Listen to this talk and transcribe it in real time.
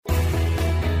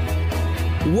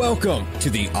Welcome to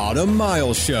the Autumn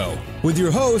Miles Show with your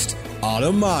host,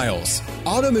 Autumn Miles.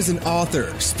 Autumn is an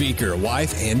author, speaker,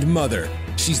 wife, and mother.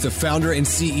 She's the founder and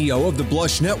CEO of the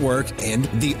Blush Network and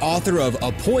the author of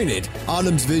Appointed.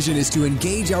 Autumn's vision is to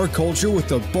engage our culture with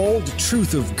the bold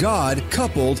truth of God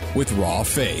coupled with raw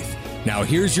faith. Now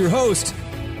here's your host,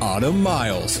 Autumn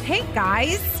Miles. Hey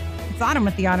guys, it's Autumn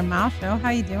with the Autumn Miles Show.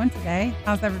 How you doing today?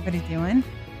 How's everybody doing?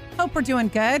 Hope we're doing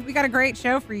good. We got a great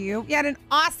show for you. We had an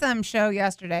awesome show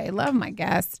yesterday. Love my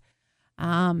guest.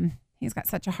 He's got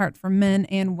such a heart for men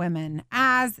and women,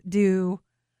 as do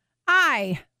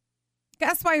I.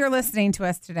 Guess why you're listening to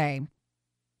us today?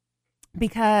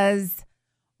 Because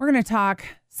we're going to talk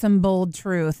some bold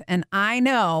truth. And I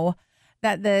know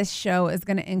that this show is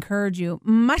going to encourage you,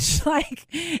 much like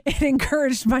it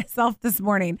encouraged myself this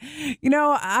morning. You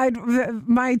know,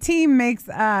 my team makes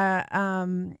not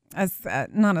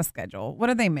a schedule. What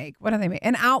do they make?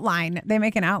 An outline. They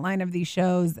make an outline of these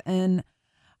shows, and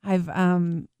I've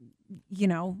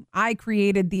I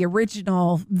created the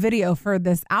original video for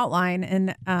this outline,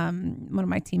 and one of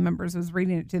my team members was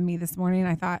reading it to me this morning.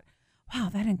 I thought, wow,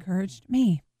 that encouraged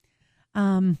me.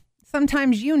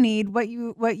 Sometimes you need what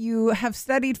you have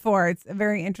studied for. It's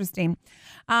very interesting.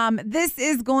 This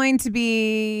is going to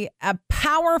be a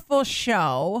powerful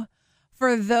show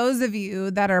for those of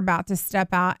you that are about to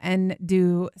step out and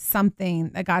do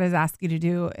something that God has asked you to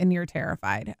do and you're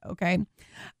terrified. Okay.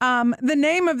 The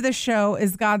name of the show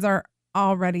is God's Are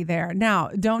Already There. Now,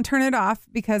 don't turn it off,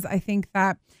 because I think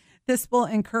that this will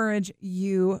encourage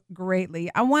you greatly.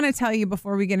 I want to tell you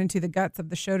before we get into the guts of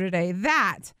the show today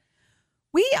that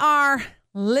we are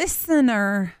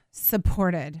listener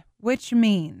supported, which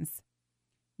means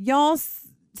y'all's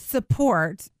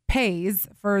support pays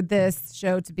for this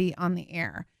show to be on the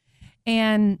air.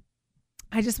 And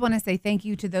I just want to say thank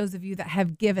you to those of you that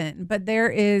have given, but there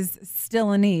is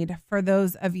still a need for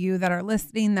those of you that are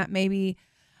listening that maybe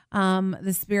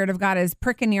the Spirit of God is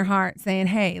pricking your heart saying,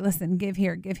 hey, listen, give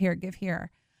here, give here, give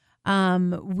here.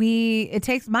 It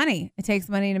takes money. It takes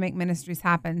money to make ministries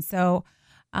happen. So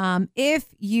if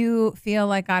you feel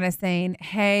like God is saying,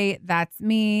 hey, that's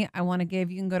me, I want to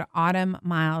give, you can go to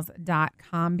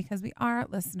autumnmiles.com, because we are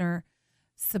listener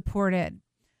supported.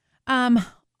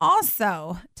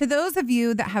 Also, to those of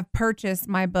you that have purchased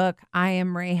my book, I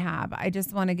Am Rahab, I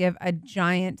just want to give a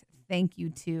giant thank you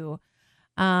to.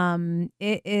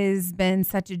 It has been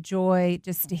such a joy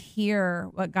just to hear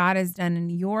what God has done in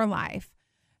your life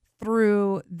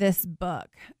through this book.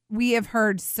 We have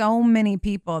heard so many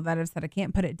people that have said, I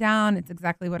can't put it down. It's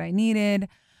exactly what I needed.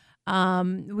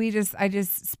 I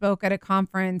just spoke at a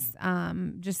conference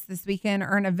just this weekend,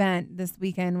 or an event this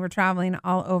weekend. We're traveling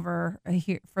all over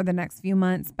here for the next few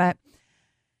months,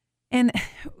 and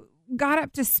got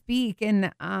up to speak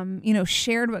and,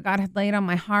 shared what God had laid on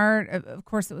my heart. Of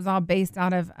course, it was all based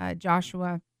out of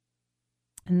Joshua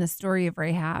and the story of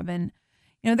Rahab. And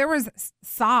there was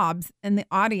sobs in the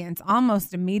audience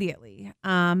almost immediately.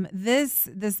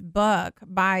 This book,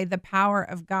 by the power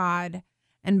of God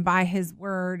and by His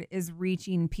word, is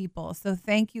reaching people. So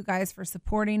thank you guys for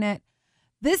supporting it.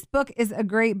 This book is a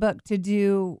great book to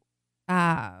do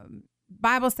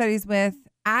Bible studies with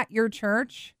at your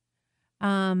church.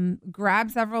 Grab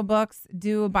several books,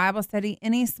 do a Bible study,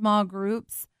 any small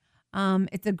groups.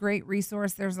 It's a great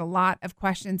resource. There's a lot of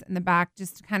questions in the back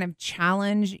just to kind of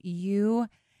challenge you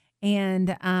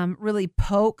and really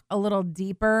poke a little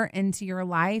deeper into your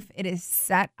life. It is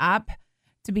set up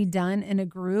to be done in a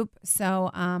group.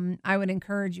 So I would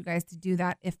encourage you guys to do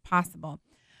that if possible.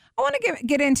 I want to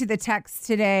get into the text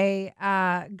today.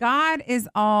 God is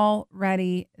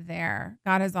already there.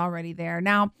 God is already there.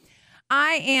 Now,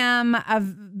 I am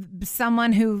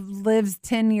someone who lives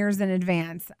 10 years in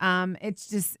advance.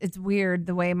 It's weird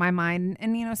the way my mind,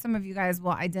 and some of you guys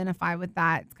will identify with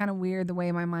that. It's kind of weird the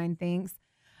way my mind thinks.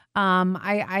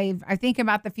 I think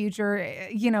about the future.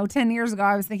 10 years ago,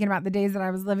 I was thinking about the days that I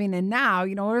was living in now.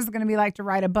 What is it going to be like to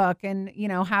write a book and,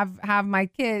 have my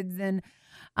kids and,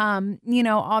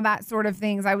 all that sort of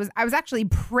things. I was actually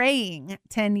praying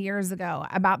 10 years ago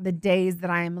about the days that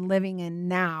I am living in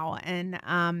now.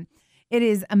 And, it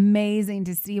is amazing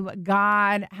to see what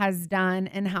God has done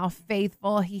and how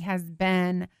faithful He has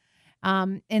been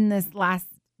in this last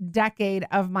decade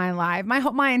of my life,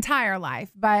 my entire life.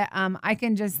 But I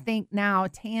can just think now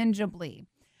tangibly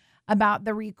about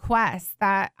the requests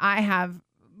that I have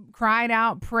cried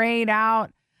out, prayed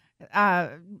out,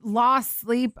 lost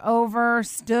sleep over,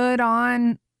 stood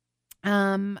on,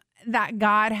 that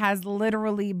God has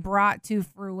literally brought to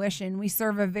fruition. We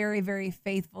serve a very, very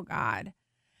faithful God.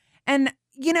 And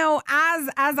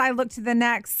as I look to the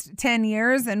next 10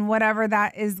 years and whatever's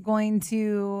going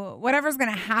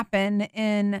to happen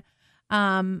in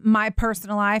my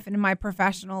personal life and in my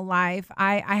professional life,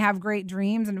 I have great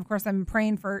dreams. And of course, I'm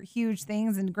praying for huge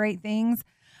things and great things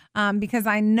because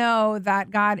I know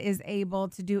that God is able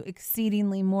to do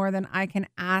exceedingly more than I can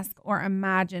ask or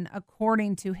imagine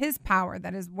according to his power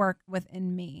that is worked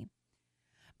within me.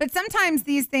 But sometimes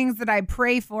these things that I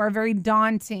pray for are very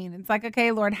daunting. It's like,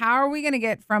 okay, Lord, how are we going to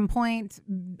get from point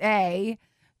A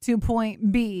to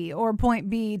point B or point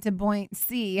B to point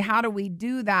C? How do we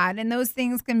do that? And those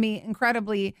things can be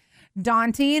incredibly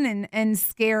daunting and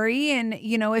scary. And,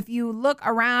 if you look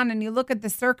around and you look at the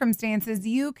circumstances,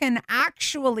 you can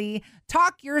actually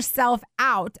talk yourself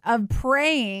out of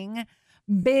praying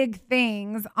big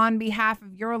things on behalf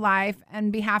of your life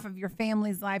and behalf of your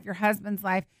family's life, your husband's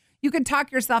life. You can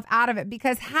talk yourself out of it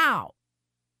because how?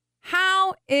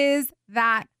 How is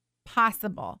that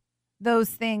possible? Those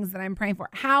things that I'm praying for,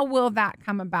 how will that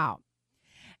come about?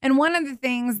 And one of the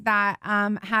things that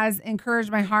has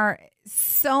encouraged my heart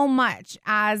so much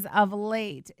as of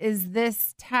late is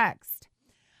this text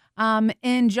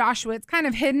in Joshua. It's kind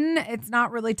of hidden. It's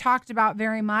not really talked about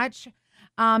very much.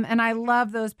 And I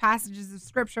love those passages of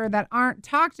scripture that aren't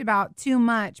talked about too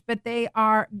much, but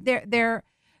they're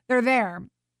there.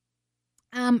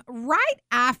 Right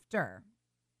after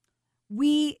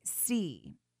we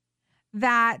see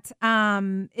that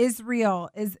Israel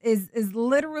is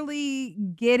literally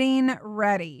getting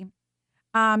ready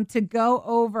to go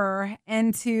over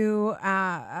and to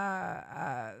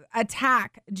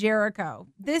attack Jericho.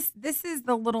 This is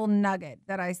the little nugget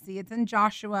that I see. It's in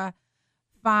Joshua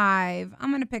 5. I'm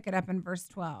going to pick it up in verse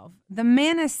 12. The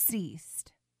manna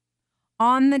ceased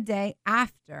on the day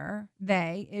after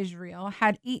they, Israel,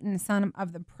 had eaten some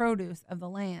of the produce of the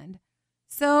land,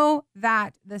 so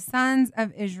that the sons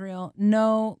of Israel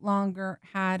no longer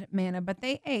had manna, but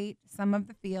they ate some of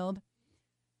the field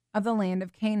of the land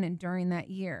of Canaan during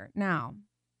that year. Now,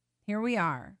 here we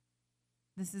are.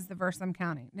 This is the verse I'm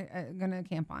going to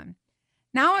camp on.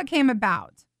 Now it came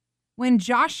about when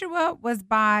Joshua was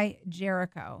by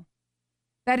Jericho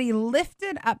that he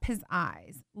lifted up his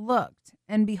eyes, looked,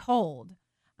 and behold,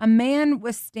 a man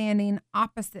was standing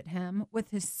opposite him with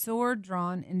his sword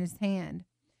drawn in his hand.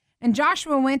 And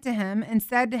Joshua went to him and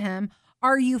said to him,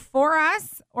 "Are you for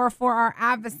us or for our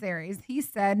adversaries?" He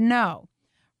said, "No.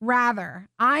 Rather,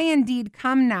 I indeed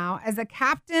come now as a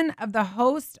captain of the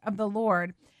host of the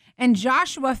Lord." And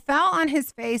Joshua fell on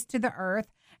his face to the earth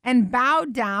and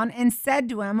bowed down and said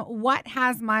to him, "What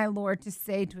has my Lord to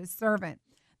say to his servant?"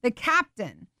 The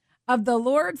captain of the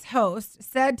Lord's host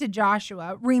said to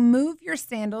Joshua, "Remove your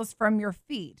sandals from your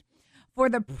feet, for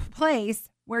the place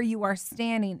where you are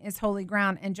standing is holy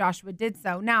ground." And Joshua did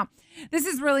so. Now, this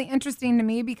is really interesting to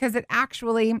me because it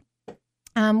actually,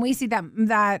 we see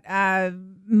that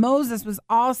Moses was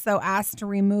also asked to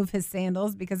remove his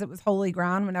sandals because it was holy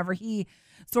ground whenever he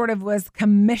sort of was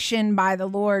commissioned by the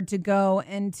Lord to go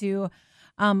and to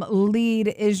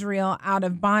lead Israel out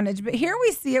of bondage. But here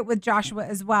we see it with Joshua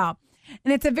as well.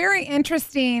 And it's a very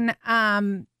interesting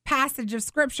passage of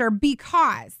scripture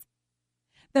because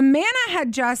the manna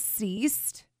had just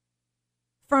ceased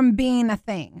from being a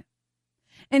thing.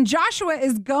 And Joshua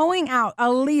is going out, a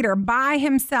leader by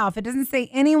himself. It doesn't say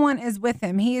anyone is with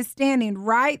him. He is standing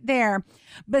right there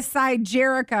beside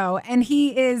Jericho, and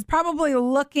he is probably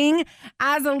looking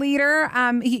as a leader.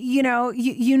 You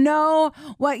know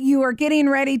what you are getting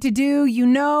ready to do. You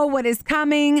know what is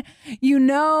coming. You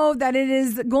know that it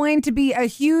is going to be a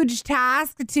huge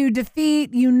task to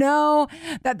defeat. You know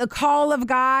that the call of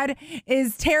God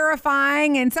is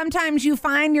terrifying, and sometimes you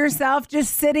find yourself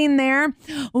just sitting there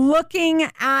looking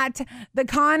at the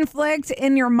conflict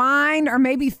in your mind, or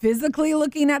maybe physically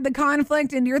looking at the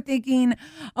conflict, and you're thinking,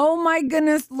 "Oh my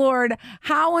goodness, Lord,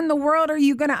 how in the world are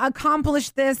you going to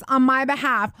accomplish this on my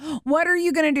behalf? What are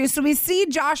you going to do?" So we see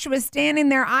Joshua standing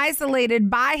there isolated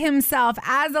by himself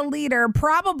as a leader,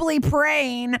 probably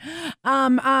praying,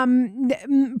 probably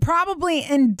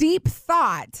in deep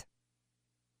thought,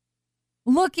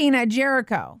 looking at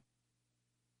Jericho.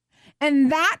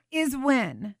 And that is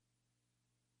when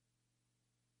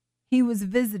he was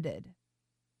visited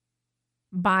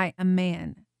by a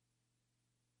man.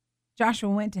 Joshua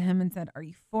went to him and said, "Are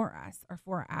you for us or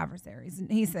for our adversaries?"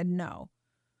 And he said, "No.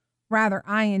 Rather,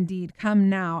 I indeed come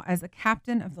now as a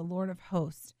captain of the Lord of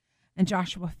hosts." And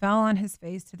Joshua fell on his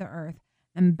face to the earth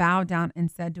and bowed down and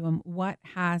said to him, "What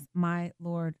has my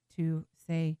Lord to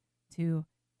say to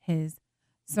his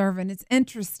servant?" It's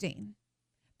interesting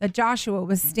that Joshua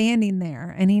was standing there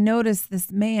and he noticed this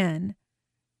man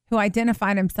who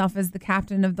identified himself as the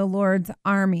captain of the Lord's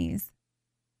armies.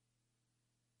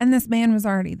 And this man was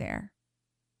already there.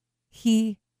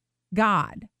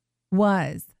 God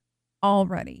was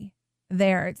already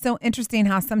there. It's so interesting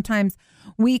how sometimes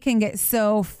we can get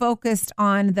so focused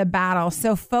on the battle,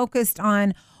 so focused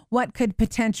on what could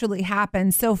potentially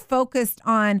happen, so focused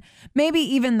on maybe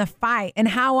even the fight and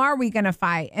how are we going to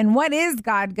fight and what is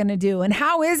God going to do and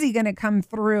how is he going to come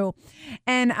through.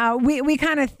 And we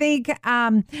kind of think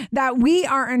that we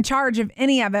are in charge of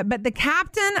any of it. But the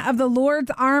captain of the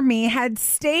Lord's army had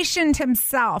stationed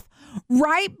himself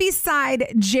right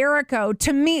beside Jericho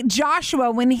to meet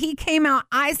Joshua when he came out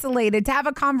isolated, to have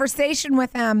a conversation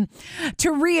with him,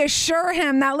 to reassure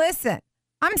him that, listen,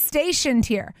 I'm stationed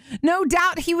here. No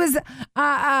doubt he was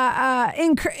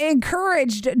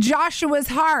encouraged Joshua's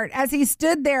heart as he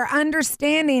stood there,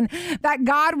 understanding that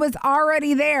God was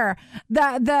already there.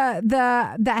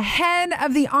 The head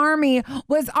of the army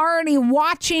was already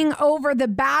watching over the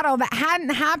battle that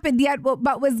hadn't happened yet,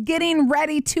 but was getting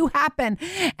ready to happen.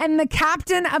 And the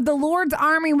captain of the Lord's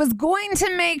army was going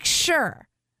to make sure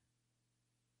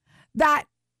that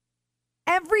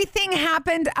everything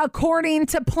happened according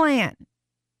to plan.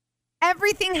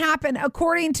 Everything happened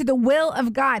according to the will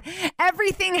of God.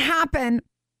 Everything happened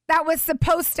that was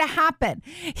supposed to happen.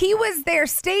 He was there,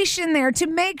 stationed there to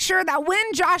make sure that when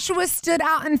Joshua stood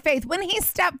out in faith, when he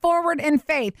stepped forward in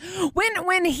faith,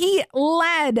 when he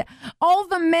led all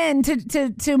the men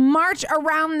to march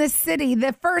around the city,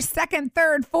 the first, second,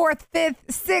 third, fourth,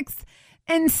 fifth, sixth,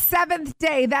 and seventh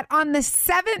day, that on the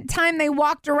seventh time they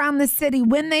walked around the city,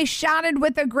 when they shouted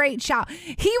with a great shout,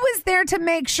 he was there to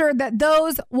make sure that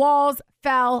those walls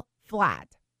fell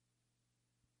flat.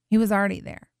 He was already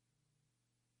there.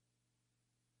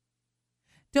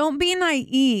 Don't be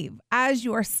naive as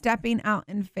you are stepping out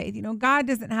in faith. You know, God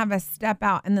doesn't have us step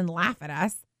out and then laugh at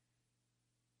us.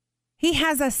 He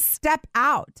has us step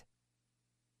out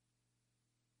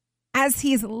as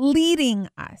he's leading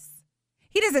us.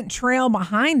 He doesn't trail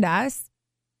behind us.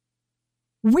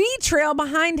 We trail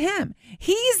behind him.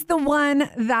 He's the one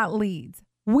that leads.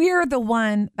 We're the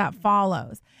one that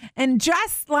follows. And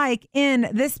just like in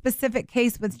this specific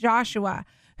case with Joshua,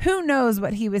 who knows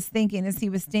what he was thinking as he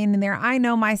was standing there? I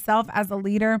know myself as a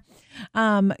leader,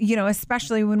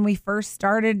 especially when we first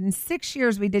started. In 6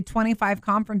 years, we did 25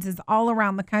 conferences all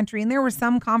around the country. And there were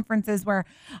some conferences where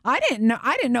I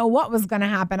didn't know what was going to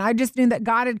happen. I just knew that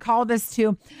God had called us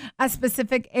to a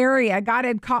specific area. God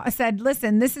had said,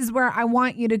 listen, this is where I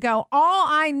want you to go. All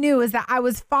I knew is that I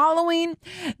was following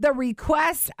the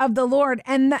request of the Lord.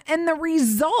 And the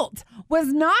result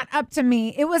was not up to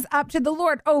me. It was up to the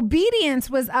Lord. Obedience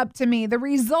was up to me. The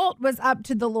result was up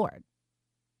to the Lord.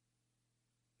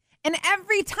 And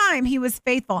every time he was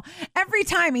faithful, every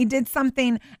time he did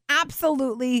something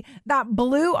absolutely that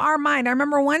blew our mind. I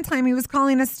remember one time he was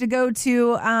calling us to go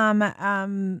to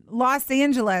Los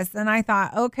Angeles. And I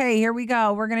thought, okay, here we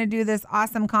go. We're going to do this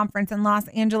awesome conference in Los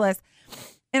Angeles.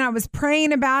 And I was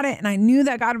praying about it. And I knew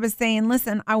that God was saying,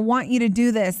 listen, I want you to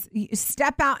do this.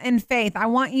 Step out in faith. I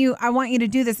want you to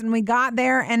do this. And we got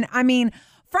there. And I mean,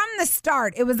 from the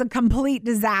start, it was a complete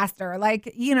disaster.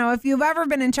 Like, you know, if you've ever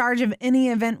been in charge of any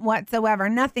event whatsoever,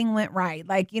 nothing went right.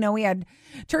 Like, you know, we had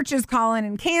churches calling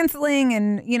and canceling,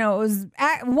 and, you know, it was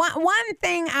one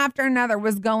thing after another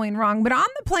was going wrong. But on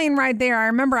the plane ride there, I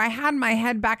remember I had my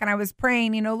head back and I was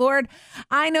praying, you know, Lord,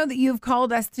 I know that you've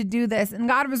called us to do this. And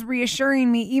God was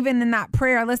reassuring me even in that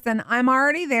prayer, listen, I'm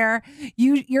already there.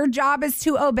 Your job is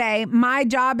to obey. My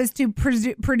job is to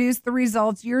produce the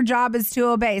results. Your job is to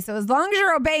obey. So as long as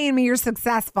you're obeying me, you're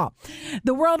successful.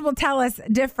 The world will tell us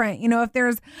different. You know, if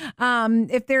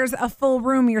there's a full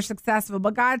room, you're successful.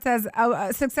 But God says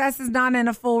success is not in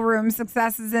a full room.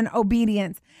 Success is in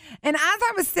obedience. And as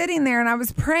I was sitting there and I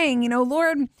was praying, you know,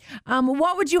 Lord,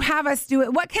 what would you have us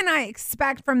do? What can I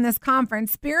expect from this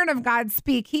conference? Spirit of God,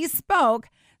 speak. He spoke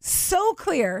so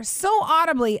clear, so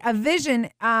audibly, a vision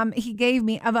he gave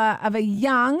me of a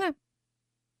young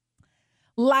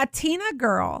Latina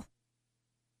girl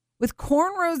with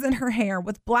cornrows in her hair,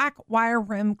 with black wire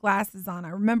rim glasses on. I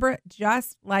remember it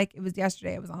just like it was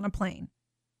yesterday. I was on a plane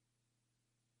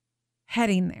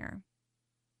heading there.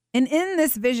 And in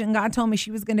this vision, God told me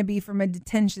she was going to be from a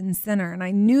detention center. And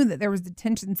I knew that there was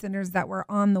detention centers that were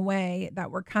on the way, that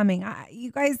were coming.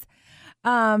 You guys,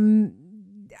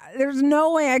 there's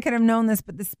no way I could have known this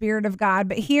but the Spirit of God.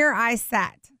 But here I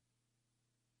sat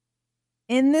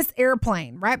in this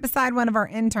airplane right beside one of our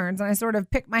interns. And I sort of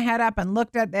picked my head up and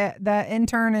looked at the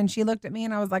intern, and she looked at me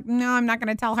and I was like, no, I'm not going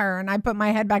to tell her. And I put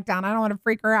my head back down. I don't want to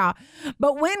freak her out.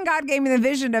 But when God gave me the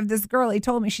vision of this girl, he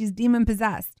told me she's demon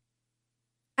possessed.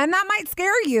 And that might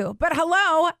scare you, but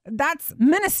hello, that's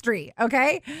ministry,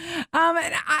 okay? And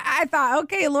I thought,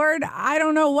 okay, Lord, I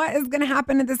don't know what is going to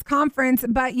happen at this conference,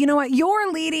 but you know what?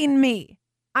 You're leading me.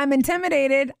 I'm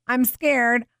intimidated. I'm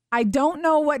scared. I don't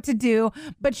know what to do,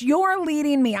 but you're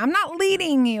leading me. I'm not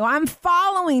leading you. I'm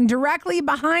following directly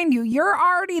behind you. You're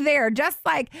already there, just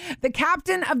like the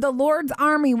captain of the Lord's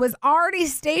army was already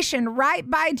stationed right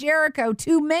by Jericho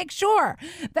to make sure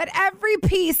that every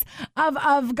piece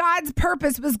of God's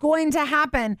purpose was going to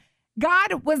happen.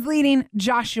 God was leading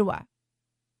Joshua.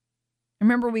 I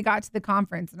remember we got to the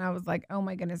conference and I was like, oh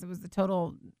my goodness, it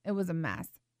was a mess.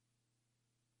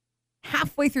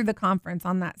 Halfway through the conference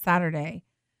on that Saturday,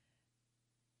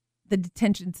 the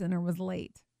detention center was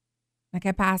late. I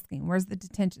kept asking, where's the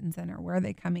detention center? Where are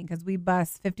they coming? Because we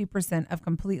bus 50% of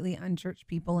completely unchurched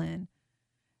people in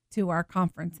to our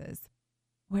conferences.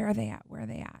 Where are they at? Where are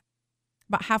they at?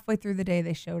 About halfway through the day,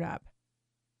 they showed up.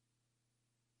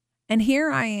 And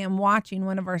here I am watching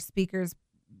one of our speakers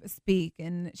speak,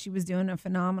 and she was doing a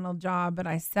phenomenal job. But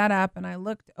I sat up and I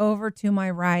looked over to my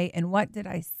right, and what did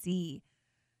I see?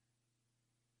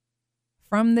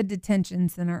 From the detention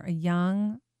center, a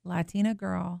young Latina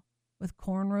girl with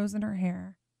cornrows in her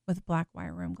hair with black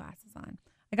wire rim glasses on.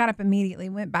 I got up immediately,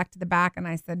 went back to the back, and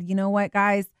I said, you know what,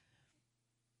 guys?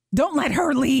 Don't let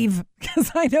her leave,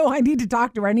 because I know I need to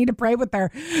talk to her. I need to pray with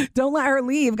her. Don't let her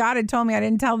leave. God had told me, I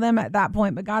didn't tell them at that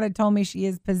point, but God had told me she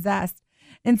is possessed.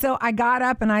 And so I got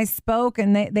up and I spoke,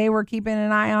 and they were keeping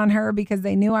an eye on her because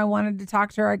they knew I wanted to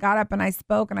talk to her. I got up and I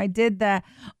spoke, and I did the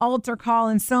altar call,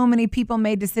 and so many people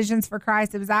made decisions for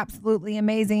Christ. It was absolutely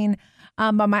amazing.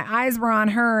 But my eyes were on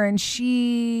her, and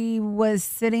she was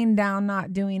sitting down,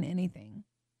 not doing anything.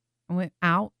 I went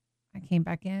out. I came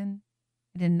back in.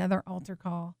 I did another altar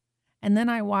call. And then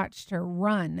I watched her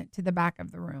run to the back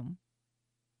of the room.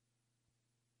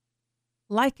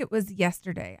 Like it was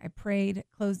yesterday, I prayed,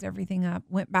 closed everything up,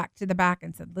 went back to the back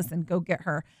and said, listen, go get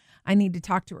her. I need to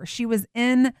talk to her. She was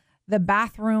in the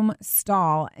bathroom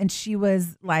stall, and she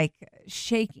was like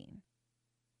shaking.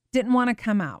 Didn't want to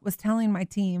come out. Was telling my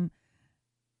team,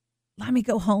 let me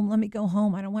go home. Let me go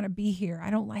home. I don't want to be here. I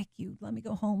don't like you. Let me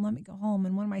go home. Let me go home.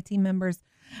 And one of my team members,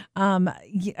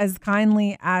 as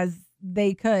kindly as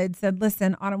they could, said,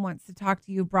 listen, Autumn wants to talk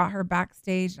to you, brought her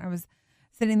backstage. I was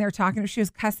sitting there talking to her. She was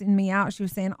cussing me out. She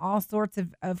was saying all sorts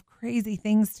of crazy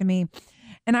things to me.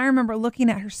 And I remember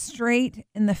looking at her straight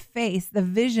in the face, the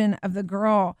vision of the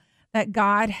girl that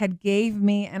God had gave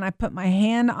me. And I put my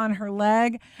hand on her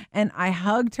leg and I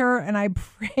hugged her and I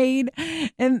prayed.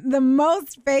 And the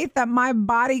most faith that my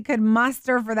body could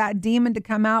muster for that demon to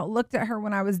come out, looked at her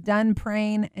when I was done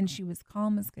praying, and she was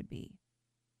calm as could be.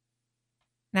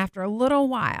 And after a little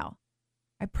while,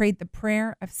 I prayed the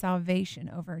prayer of salvation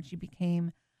over her, and she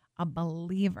became a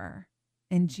believer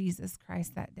in Jesus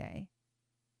Christ that day.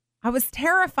 I was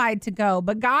terrified to go,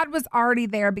 but God was already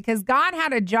there because God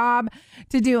had a job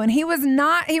to do, and he was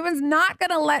not going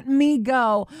to let me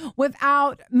go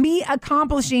without me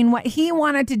accomplishing what he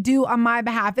wanted to do on my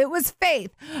behalf. It was faith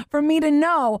for me to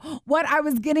know what I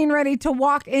was getting ready to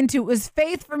walk into. It was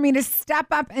faith for me to step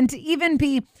up and to even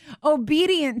be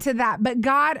obedient to that. But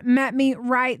God met me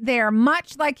right there,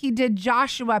 much like he did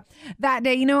Joshua that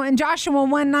day. You know, in Joshua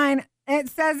 1:9, it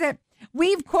says it.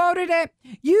 We've quoted it.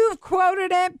 You've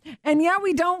quoted it. And yet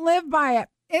we don't live by it.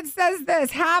 It says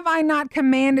this: have I not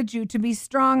commanded you to be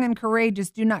strong and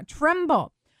courageous? Do not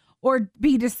tremble or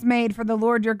be dismayed, for the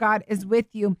Lord your God is with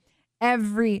you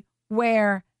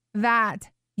everywhere that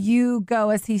you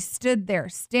go. As he stood there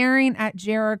staring at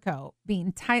Jericho,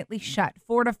 being tightly shut,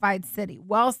 fortified city,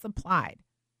 well supplied,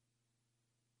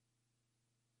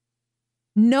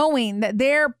 knowing that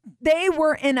they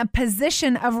were in a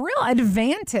position of real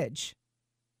advantage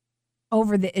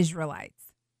over the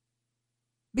Israelites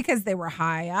because they were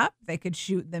high up. They could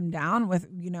shoot them down with,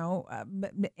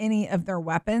 any of their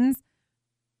weapons.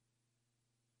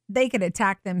 They could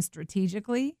attack them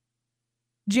strategically.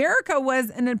 Jericho was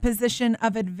in a position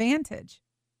of advantage.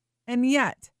 And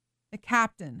yet the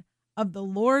captain of the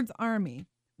Lord's army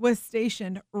was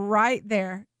stationed right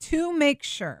there to make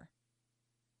sure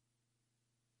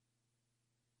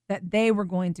that they were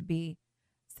going to be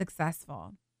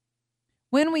successful.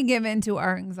 When we give into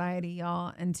our anxiety,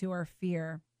 y'all, and to our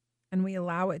fear, and we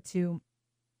allow it to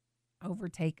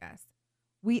overtake us,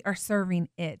 we are serving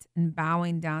it and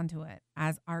bowing down to it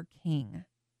as our king.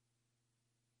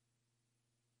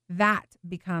 That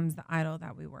becomes the idol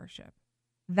that we worship.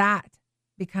 That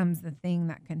becomes the thing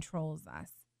that controls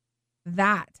us.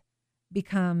 That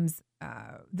becomes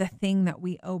the thing that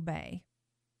we obey.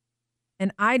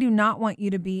 And I do not want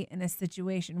you to be in a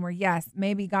situation where, yes,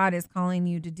 maybe God is calling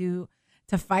you to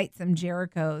to fight some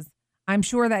Jerichos. I'm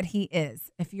sure that he is.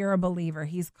 If you're a believer,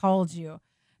 he's called you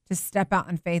to step out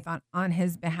in faith on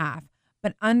his behalf.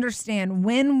 But understand,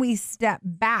 when we step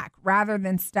back rather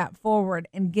than step forward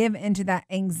and give into that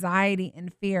anxiety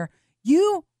and fear,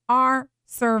 you are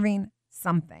serving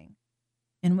something.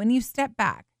 And when you step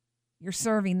back, you're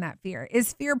serving that fear.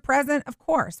 Is fear present? Of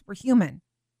course, we're human.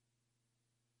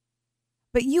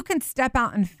 But you can step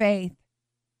out in faith,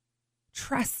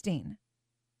 trusting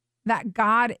that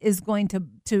God is going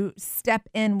to step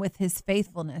in with his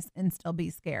faithfulness and still be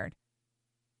scared.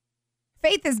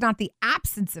 Faith is not the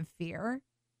absence of fear.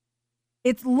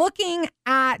 It's looking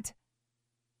at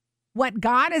what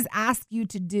God has asked you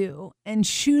to do and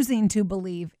choosing to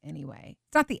believe anyway.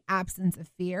 It's not the absence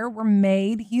of fear. We're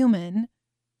made human.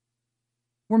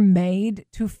 We're made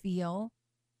to feel.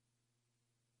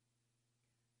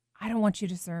 I don't want you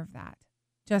to serve that.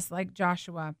 Just like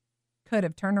Joshua could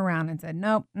have turned around and said,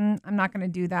 nope, I'm not going to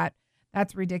do that.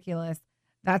 That's ridiculous.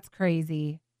 That's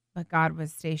crazy. But God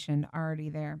was stationed already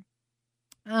there.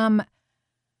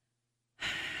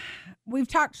 We've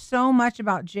talked so much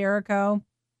about Jericho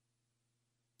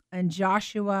and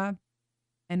Joshua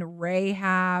and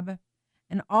Rahab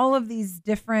and all of these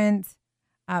different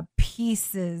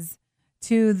pieces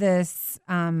to this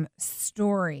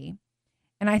story.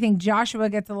 And I think Joshua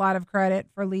gets a lot of credit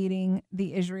for leading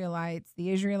the Israelites.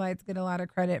 The Israelites get a lot of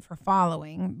credit for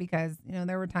following because,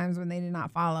 there were times when they did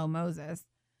not follow Moses.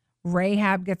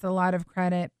 Rahab gets a lot of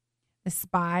credit. The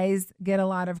spies get a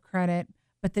lot of credit.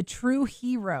 But the true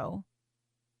hero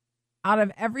out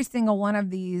of every single one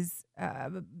of these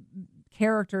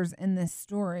characters in this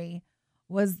story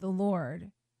was the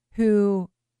Lord,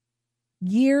 who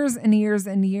years and years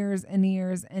and years and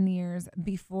years and years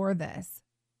before this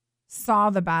saw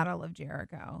the Battle of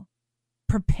Jericho,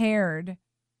 prepared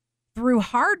through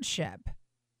hardship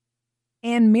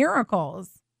and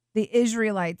miracles the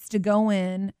Israelites to go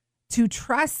in to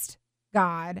trust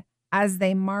God as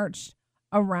they marched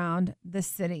around the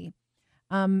city.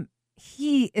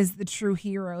 He is the true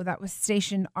hero that was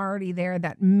stationed already there,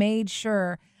 that made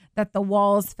sure that the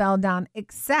walls fell down,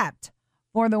 except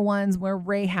for the ones where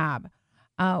Rahab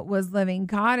was living.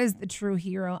 God is the true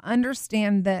hero.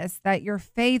 Understand this, that your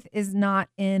faith is not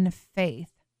in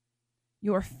faith.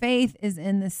 Your faith is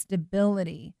in the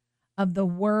stability of the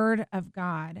word of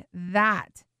God.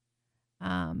 That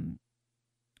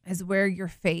is where your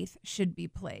faith should be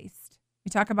placed. We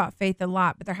talk about faith a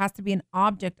lot, but there has to be an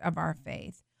object of our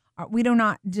faith. We do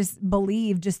not just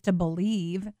believe just to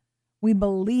believe. We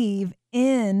believe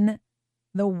in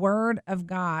the word of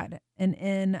God and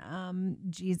in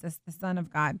Jesus, the Son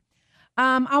of God.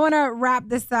 I want to wrap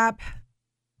this up,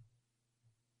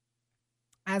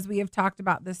 as we have talked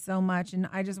about this so much, and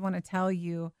I just want to tell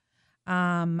you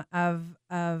of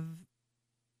the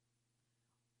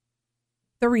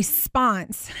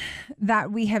response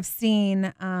that we have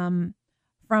seen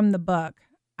from the book.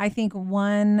 I think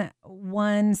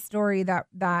one story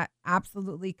that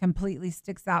absolutely completely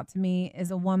sticks out to me is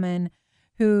a woman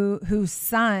whose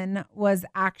son was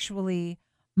actually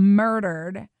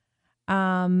murdered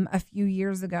a few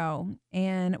years ago.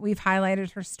 And we've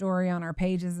highlighted her story on our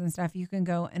pages and stuff. You can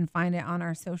go and find it on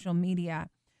our social media.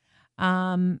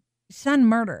 Son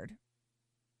murdered.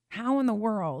 How in the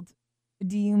world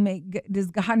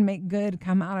does God make good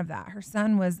come out of that? Her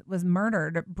son was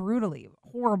murdered brutally.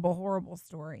 Horrible, horrible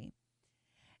story.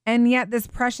 And yet this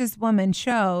precious woman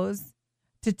chose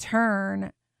to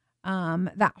turn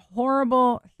that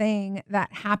horrible thing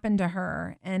that happened to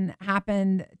her and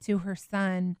happened to her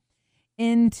son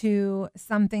into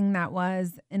something that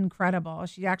was incredible.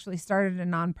 She actually started a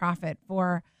nonprofit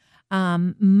for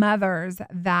mothers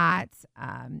that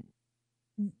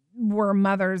were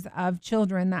mothers of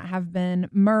children that have been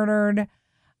murdered,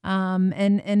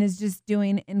 and is just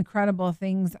doing incredible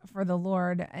things for the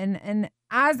Lord. And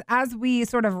as we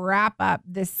sort of wrap up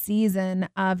this season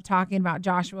of talking about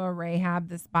Joshua, Rahab,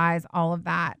 the spies, all of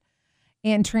that,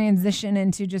 and transition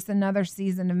into just another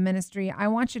season of ministry, I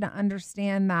want you to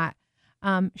understand that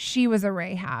she was a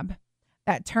Rahab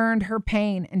that turned her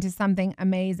pain into something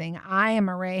amazing. I am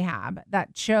a Rahab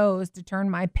that chose to turn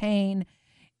my pain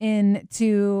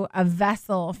into a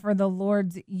vessel for the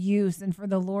Lord's use and for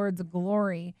the Lord's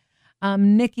glory.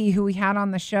 Nikki, who we had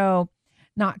on the show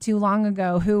not too long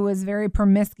ago, who was very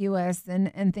promiscuous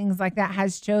and things like that,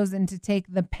 has chosen to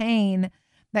take the pain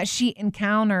that she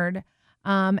encountered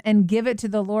and give it to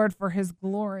the Lord for his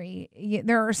glory.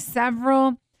 There are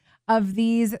several of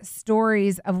these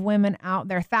stories of women out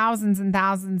there, thousands and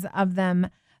thousands of them,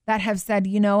 that have said,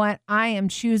 you know what, I am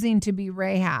choosing to be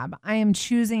Rahab. I am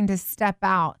choosing to step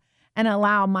out and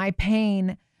allow my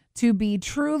pain to be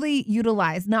truly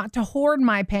utilized, not to hoard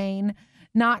my pain,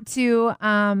 not to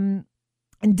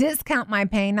discount my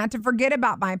pain, not to forget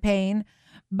about my pain,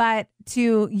 but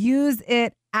to use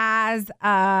it as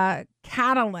a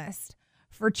catalyst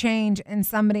for change in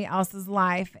somebody else's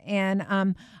life. And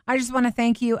I just want to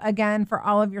thank you again for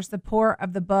all of your support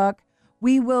of the book.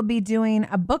 We will be doing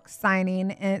a book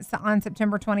signing on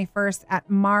September 21st at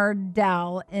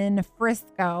Mardell in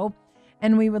Frisco.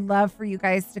 And we would love for you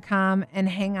guys to come and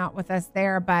hang out with us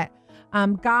there. But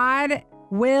God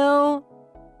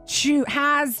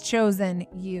has chosen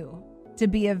you to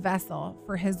be a vessel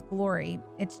for his glory.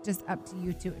 It's just up to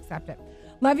you to accept it.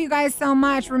 Love you guys so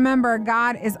much. Remember,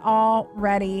 God is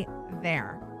already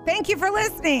there. Thank you for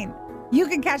listening. You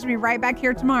can catch me right back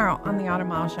here tomorrow on The Autumn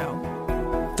Miles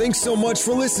Show. Thanks so much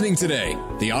for listening today.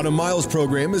 The Autumn Miles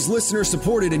program is listener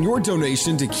supported, and your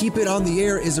donation to keep it on the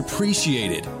air is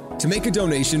appreciated. To make a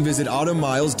donation, visit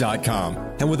autumnmiles.com.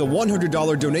 And with a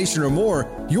 $100 donation or more,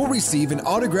 you'll receive an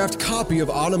autographed copy of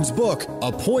Autumn's book,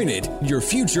 Appointed, Your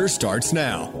Future Starts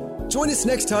Now. Join us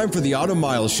next time for The Autumn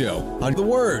Miles Show on The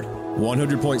Word,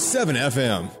 100.7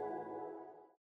 FM.